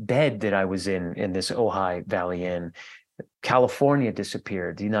bed that I was in this Ojai Valley Inn. California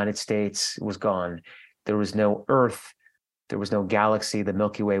disappeared. The United States was gone. There was no Earth. There was no galaxy. The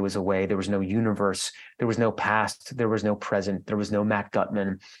Milky Way was away. There was no universe. There was no past. There was no present. There was no Matt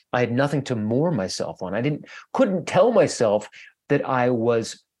Gutman. I had nothing to moor myself on. Couldn't tell myself that I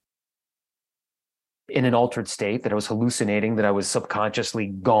was in an altered state, that I was hallucinating, that I was subconsciously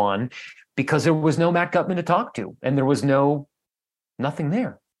gone, because there was no Matt Gutman to talk to, and there was nothing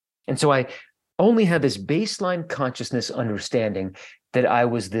there. And so I only had this baseline consciousness understanding that I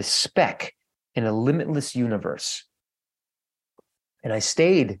was this speck in a limitless universe. And I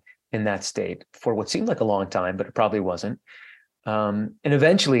stayed in that state for what seemed like a long time, but it probably wasn't. And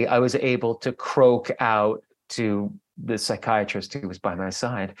eventually I was able to croak out to the psychiatrist who was by my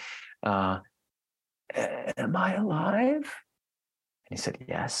side, "Am I alive?" And he said,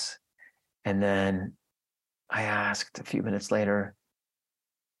 "Yes." And then I asked a few minutes later,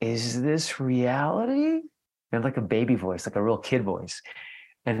 "Is this reality?" And like a baby voice, like a real kid voice.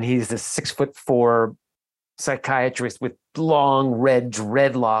 And he's this 6'4" psychiatrist with long red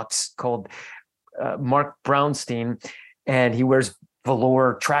dreadlocks called Mark Brownstein. And he wears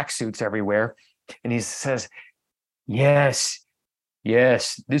velour tracksuits everywhere. And he says, yes,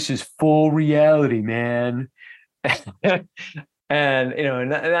 this is full reality, man." And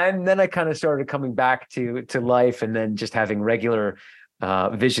then I kind of started coming back to life, and then just having regular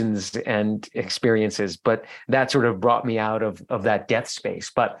visions and experiences. But that sort of brought me out of that death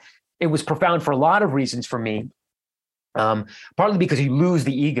space. But it was profound for a lot of reasons for me. Partly because you lose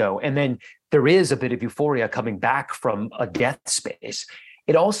the ego, and then there is a bit of euphoria coming back from a death space.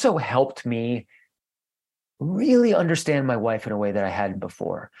 It also helped me really understand my wife in a way that I hadn't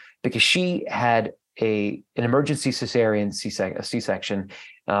before, because she had an emergency cesarean C-section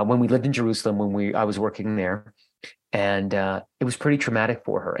when we lived in Jerusalem, when I was working there, and it was pretty traumatic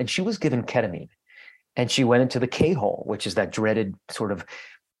for her. And she was given ketamine, and she went into the K-hole, which is that dreaded sort of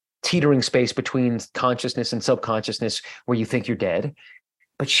teetering space between consciousness and subconsciousness where you think you're dead.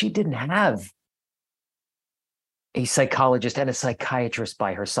 But she didn't have a psychologist and a psychiatrist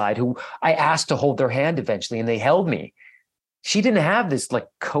by her side who I asked to hold their hand eventually, and they held me. She didn't have this like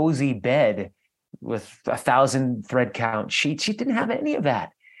cozy bed with 1,000 thread count sheets. She didn't have any of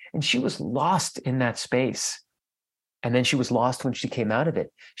that. And she was lost in that space. And then she was lost when she came out of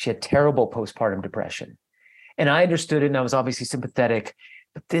it. She had terrible postpartum depression. And I understood it, and I was obviously sympathetic.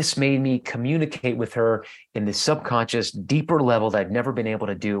 But this made me communicate with her in this subconscious, deeper level that I'd never been able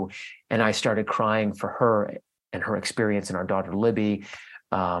to do. And I started crying for her and her experience and our daughter, Libby.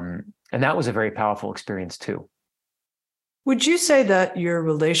 And that was a very powerful experience too. Would you say that your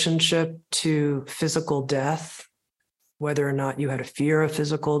relationship to physical death, whether or not you had a fear of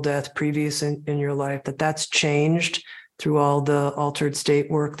physical death previous in your life, that's changed through all the altered state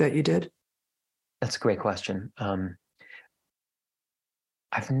work that you did? That's a great question.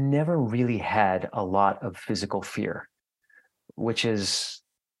 I've never really had a lot of physical fear, which is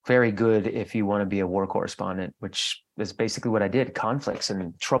very good if you want to be a war correspondent, which is basically what I did. Conflicts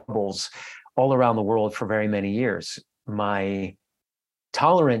and troubles all around the world for very many years. My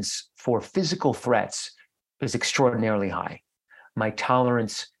tolerance for physical threats is extraordinarily high. My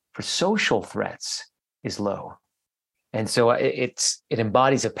tolerance for social threats is low. And so it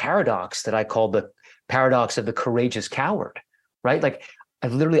embodies a paradox that I call the paradox of the courageous coward, right? Like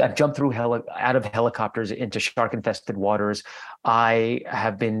I've jumped out of helicopters into shark-infested waters. I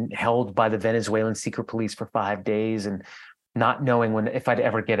have been held by the Venezuelan secret police for 5 days and not knowing if I'd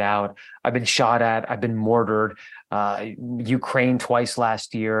ever get out. I've been shot at. I've been mortared. Ukraine twice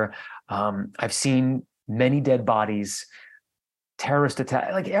last year. I've seen many dead bodies, terrorist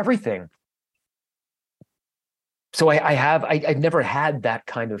attack, like everything. So I've never had that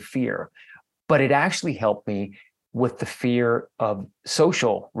kind of fear, but it actually helped me with the fear of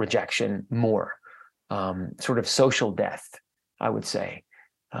social rejection more. sort of social death, I would say.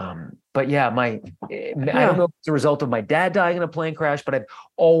 But yeah, I don't know if it's a result of my dad dying in a plane crash, but I've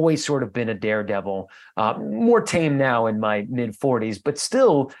always sort of been a daredevil, more tame now in my mid 40s, but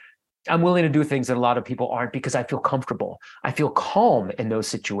still I'm willing to do things that a lot of people aren't because I feel comfortable. I feel calm in those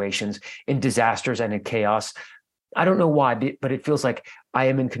situations, in disasters and in chaos. I don't know why, but it feels like I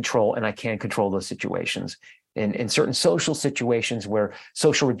am in control and I can control those situations. In certain social situations where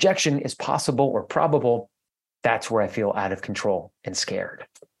social rejection is possible or probable, that's where I feel out of control and scared.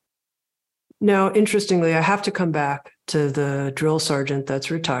 Now, interestingly, I have to come back to the drill sergeant that's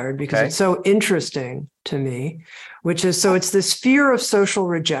retired because it's so interesting to me, which is, so it's this fear of social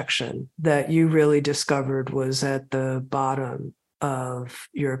rejection that you really discovered was at the bottom of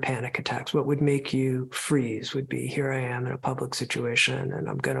your panic attacks. What would make you freeze would be, here I am in a public situation and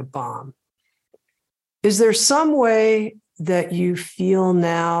I'm going to bomb. Is there some way that you feel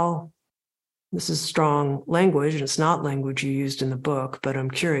now, this is strong language, and it's not language you used in the book, but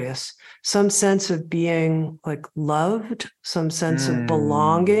I'm curious, some sense of being like loved, some sense of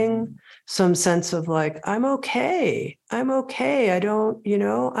belonging, some sense of like, I'm okay. I don't,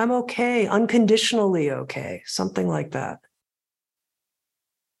 I'm okay, unconditionally okay, something like that.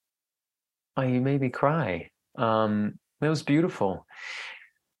 Oh, you made me cry. That was beautiful.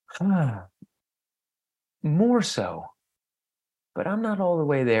 More so, but I'm not all the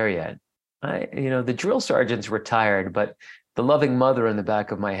way there yet. The drill sergeant's retired, but the loving mother in the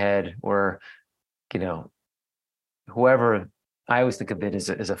back of my head, or, whoever, I always think of it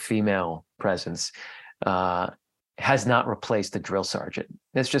as a female presence, has not replaced the drill sergeant.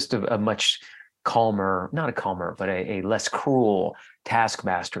 It's just a much calmer, not a calmer, but a less cruel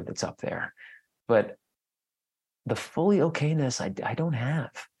taskmaster that's up there. But the fully okayness I don't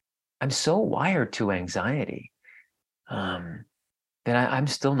have. I'm so wired to anxiety. That I'm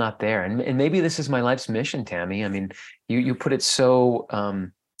still not there. And maybe this is my life's mission, Tami. I mean, you put it so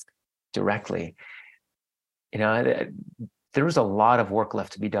directly. There was a lot of work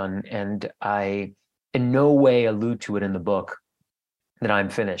left to be done, and I in no way allude to it in the book that I'm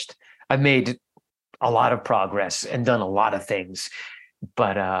finished. I've made a lot of progress and done a lot of things,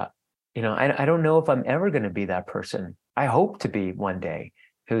 but I don't know if I'm ever going to be that person. I hope to be one day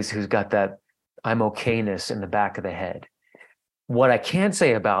who's got that I'm okayness in the back of the head. What I can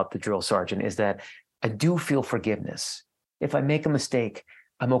say about the drill sergeant is that I do feel forgiveness. If I make a mistake,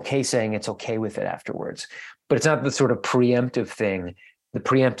 I'm okay saying it's okay with it afterwards. But it's not the sort of preemptive thing, the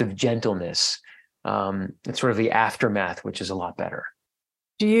preemptive gentleness. It's sort of the aftermath, which is a lot better.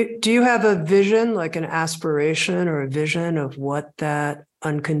 Do you have a vision, like an aspiration or a vision of what that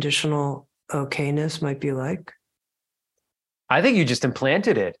unconditional okayness might be like? I think you just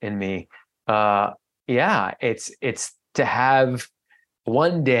implanted it in me. Yeah, it's to have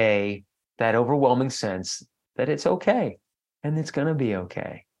one day that overwhelming sense that it's okay and it's going to be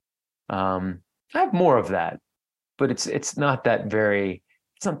okay. I have more of that, but it's not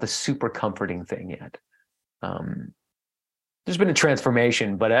it's not the super comforting thing yet. There's been a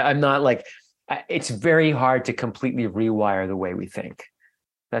transformation, but I'm not like, it's very hard to completely rewire the way we think.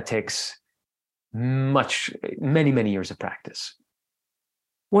 That takes many, many years of practice.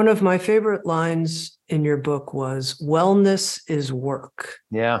 One of my favorite lines in your book was, wellness is work.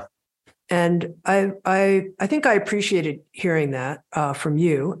 Yeah. And I think I appreciated hearing that from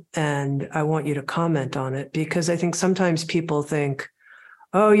you, and I want you to comment on it, because I think sometimes people think,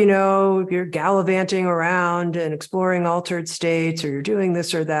 oh, you're gallivanting around and exploring altered states, or you're doing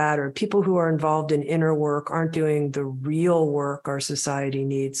this or that, or people who are involved in inner work aren't doing the real work our society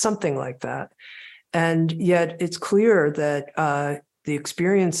needs, something like that. And yet it's clear that the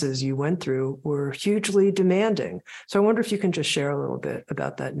experiences you went through were hugely demanding. So I wonder if you can just share a little bit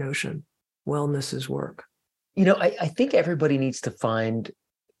about that notion. Wellness is work. I think everybody needs to find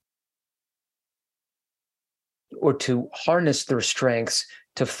or to harness their strengths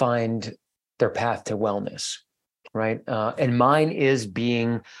to find their path to wellness, right? And mine is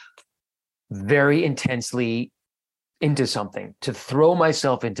being very intensely into something, to throw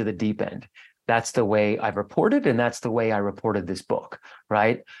myself into the deep end. That's the way I've reported, and that's the way I reported this book,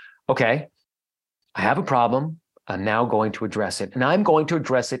 right? Okay, I have a problem. I'm now going to address it, and I'm going to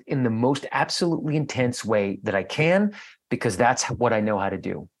address it in the most absolutely intense way that I can, because that's what I know how to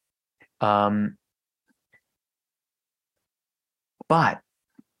do. But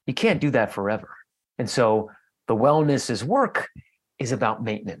you can't do that forever. And so the wellness is work is about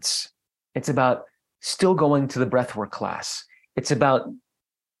maintenance. It's about still going to the breathwork class. It's about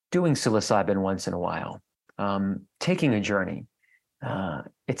doing psilocybin once in a while, taking a journey.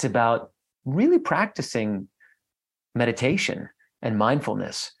 It's about really practicing meditation and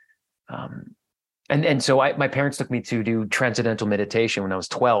mindfulness. And so my parents took me to do transcendental meditation when I was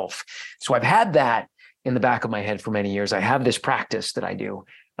 12. So I've had that in the back of my head for many years. I have this practice that I do.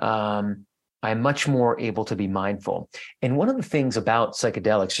 I'm much more able to be mindful. And one of the things about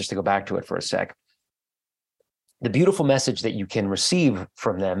psychedelics, just to go back to it for a sec, the beautiful message that you can receive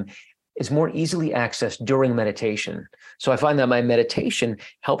from them is more easily accessed during meditation. So I find that my meditation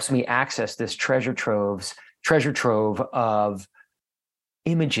helps me access this treasure trove of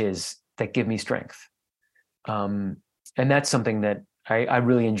images that give me strength. And that's something that I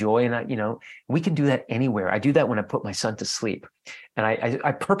really enjoy. And we can do that anywhere. I do that when I put my son to sleep. And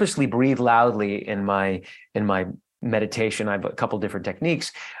I purposely breathe loudly in my meditation. I have a couple different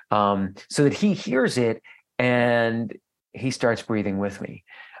techniques so that he hears it and he starts breathing with me.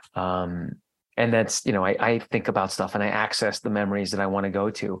 And that's, I think about stuff and I access the memories that I want to go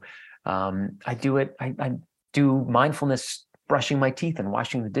to. I do mindfulness, brushing my teeth and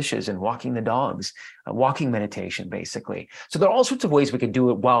washing the dishes and walking the dogs, walking meditation, basically. So there are all sorts of ways we can do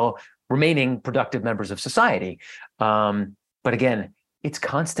it while remaining productive members of society. But again, it's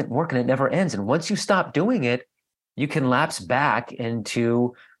constant work and it never ends. And once you stop doing it, you can lapse back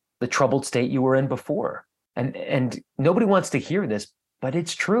into the troubled state you were in before. And nobody wants to hear this, but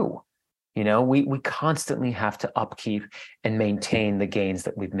it's true. We constantly have to upkeep and maintain the gains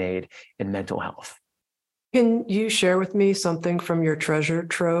that we've made in mental health. Can you share with me something from your treasure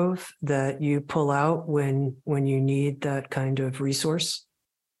trove that you pull out when you need that kind of resource?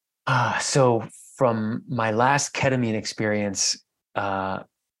 So from my last ketamine experience, I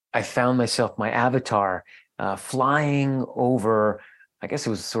found myself, my avatar, flying over, I guess it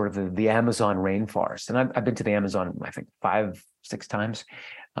was sort of the Amazon rainforest. And I've been to the Amazon, I think 5, 6 times.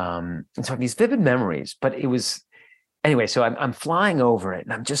 And so I have these vivid memories, but it was, anyway, so I'm flying over it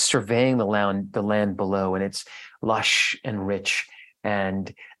and I'm just surveying the land below, and it's lush and rich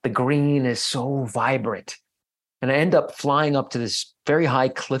and the green is so vibrant. And I end up flying up to this very high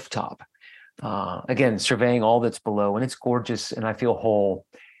cliff top, again, surveying all that's below, and it's gorgeous and I feel whole.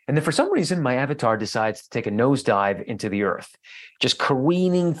 And then for some reason, my avatar decides to take a nosedive into the earth, just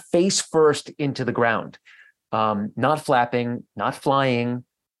careening face first into the ground, not flapping, not flying,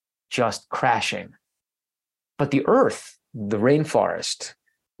 just crashing. But the earth, the rainforest,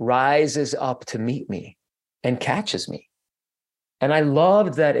 rises up to meet me and catches me. And I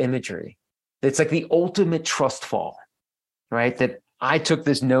loved that imagery. It's like the ultimate trust fall, right? That I took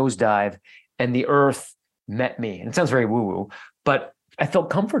this nosedive and the earth met me. And it sounds very woo-woo, but I felt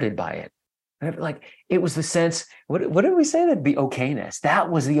comforted by it. Like it was the sense, what did we say? That'd be okayness. That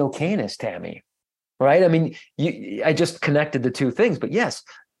was the okayness, Tami, right? I mean, I just connected the two things, but yes,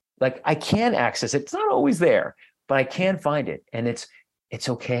 like I can access it. It's not always there, but I can find it. And it's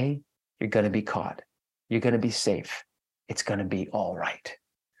okay. You're going to be caught. You're going to be safe. It's going to be all right.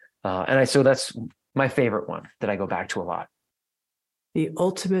 So that's my favorite one that I go back to a lot. The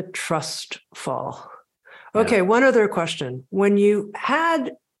ultimate trust fall. Okay, yeah. One other question. When you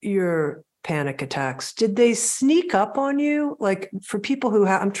had your panic attacks, did they sneak up on you? Like for people who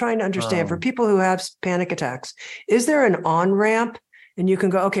have, I'm trying to understand, for people who have panic attacks, is there an on-ramp and you can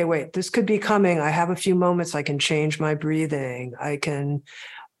go, okay, wait, this could be coming. I have a few moments. I can change my breathing. I can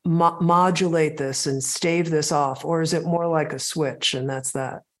modulate this and stave this off. Or is it more like a switch and that's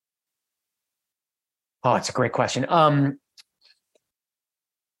that? Oh, it's a great question.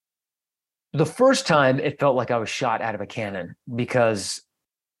 The first time it felt like I was shot out of a cannon because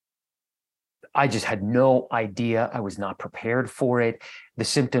I just had no idea. I was not prepared for it. The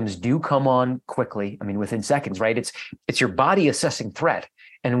symptoms do come on quickly. I mean, within seconds, right? It's your body assessing threat.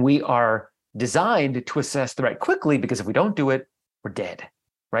 And we are designed to assess threat quickly because if we don't do it, we're dead,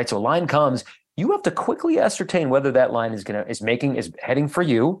 right? So a line comes, you have to quickly ascertain whether that line is heading for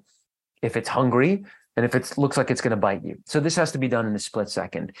you, if it's hungry, and if it looks like it's going to bite you. So this has to be done in a split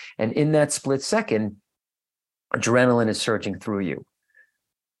second. And in that split second, adrenaline is surging through you.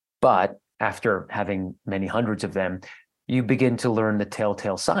 But after having many hundreds of them, you begin to learn the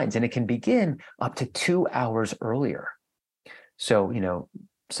telltale signs, and it can begin up to 2 hours earlier. So,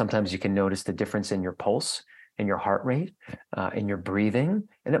 sometimes you can notice the difference in your pulse, in your heart rate, in your breathing,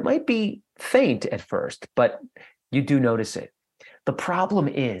 and it might be faint at first, but you do notice it. The problem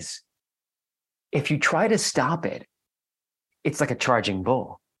is, if you try to stop it, it's like a charging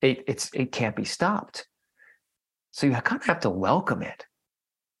bull. It can't be stopped. So you kind of have to welcome it.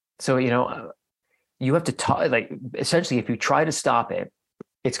 So, you have to essentially, if you try to stop it,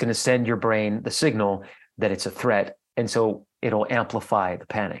 it's going to send your brain the signal that it's a threat. And so it'll amplify the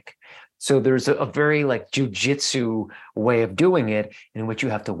panic. So there's a very jujitsu way of doing it in which you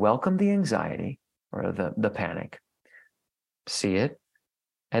have to welcome the anxiety or the panic, see it,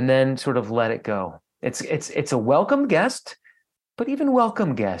 and then sort of let it go. It's a welcome guest, but even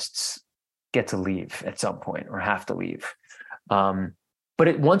welcome guests get to leave at some point or have to leave.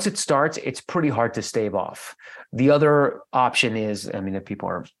 But once it starts, it's pretty hard to stave off. The other option is, I mean, if people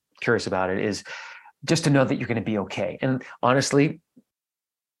are curious about it, is just to know that you're going to be okay. And honestly,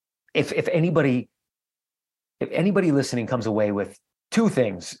 if anybody listening comes away with two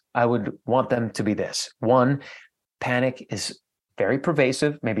things, I would want them to be this. One, panic is very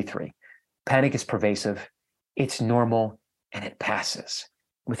pervasive, maybe three. Panic is pervasive, it's normal, and it passes.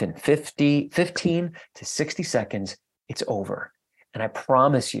 Within 15 to 60 seconds, it's over. And I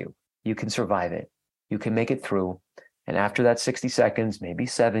promise you, you can survive it. You can make it through. And after that 60 seconds, maybe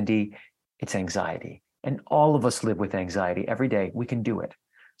 70, it's anxiety. And all of us live with anxiety every day. We can do it.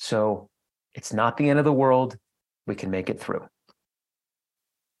 So it's not the end of the world. We can make it through.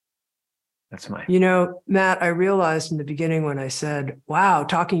 That's mine. You know, Matt, I realized in the beginning when I said, wow,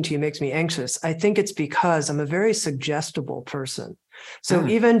 talking to you makes me anxious. I think it's because I'm a very suggestible person. So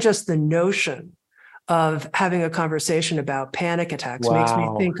even just the notion of having a conversation about panic attacks makes me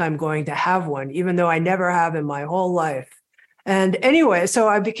think I'm going to have one, even though I never have in my whole life. And anyway, so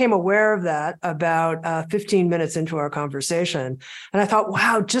I became aware of that about 15 minutes into our conversation. And I thought,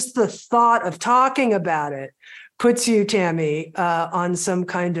 wow, just the thought of talking about it puts you, Tami, on some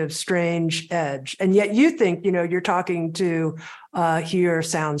kind of strange edge. And yet you think, you know, you're talking to Here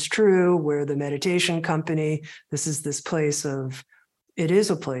Sounds True. We're the meditation company. This is this place of, it is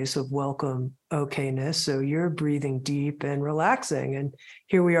a place of welcome okayness. So you're breathing deep and relaxing. And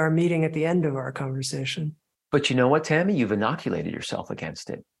here we are meeting at the end of our conversation. But you know what, Tami? You've inoculated yourself against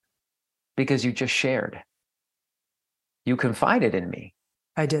it because you just shared. You confided in me.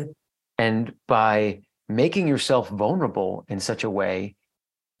 I did. And by making yourself vulnerable in such a way,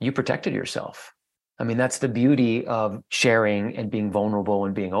 you protected yourself. I mean, that's the beauty of sharing and being vulnerable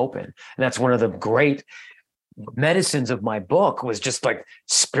and being open. And that's one of the great medicines of my book, was just like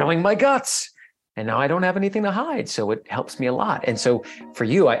spilling my guts. And now I don't have anything to hide. So it helps me a lot. And so for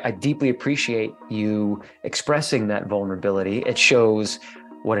you, I deeply appreciate you expressing that vulnerability. It shows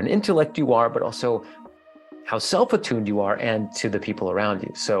what an intellect you are, but also how self-attuned you are and to the people around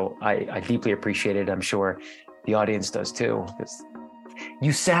you. So I deeply appreciate it. I'm sure the audience does too.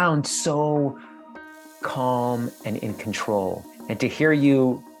 You sound so calm and in control. And to hear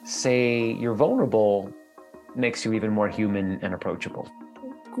you say you're vulnerable makes you even more human and approachable.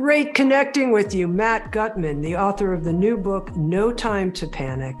 Great connecting with you, Matt Gutman, the author of the new book, No Time to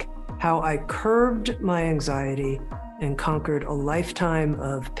Panic: How I Curbed My Anxiety and Conquered a Lifetime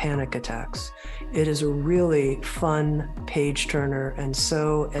of Panic Attacks. It is a really fun page turner and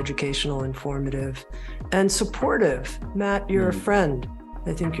so educational, informative, and supportive. Matt, you're a friend.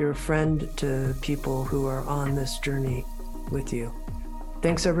 I think you're a friend to people who are on this journey with you.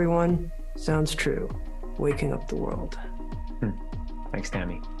 Thanks, everyone. Sounds True. Waking Up the World. Thanks,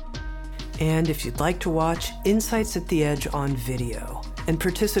 Tami. And if you'd like to watch Insights at the Edge on video and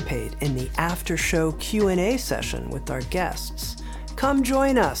participate in the after-show Q&A session with our guests, come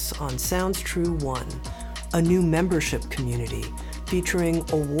join us on Sounds True 1, a new membership community featuring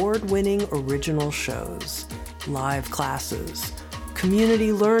award-winning original shows, live classes,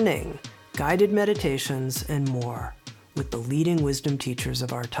 community learning, guided meditations, and more with the leading wisdom teachers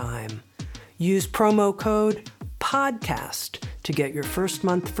of our time. Use promo code PODCAST to get your first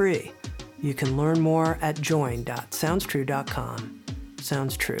month free. You can learn more at join.soundstrue.com.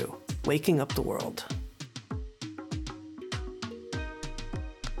 Sounds True, waking up the world.